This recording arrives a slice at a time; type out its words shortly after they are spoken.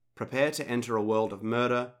prepare to enter a world of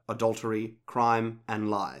murder, adultery, crime,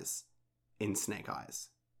 and lies in Snake Eyes.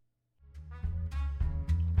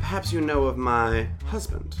 Perhaps you know of my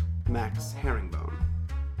husband, Max Herringbone.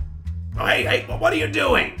 Oh, hey, what are you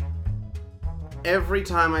doing? Every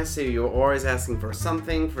time I see you, you're always asking for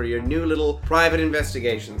something for your new little private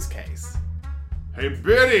investigations case. Hey,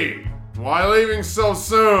 Biddy! Why leaving so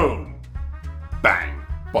soon? Bang!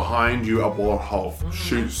 Behind you, a bullet hole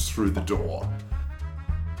shoots through the door.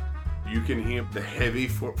 You can hear the heavy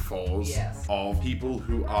footfalls of people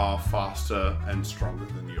who are faster and stronger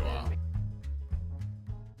than you are.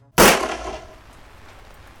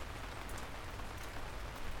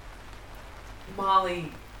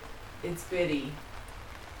 Molly, it's Biddy.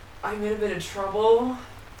 I'm in a bit of trouble.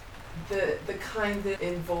 The kind that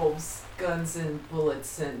involves guns and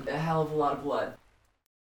bullets and a hell of a lot of blood.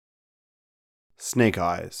 Snake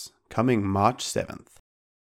Eyes, coming March 7th.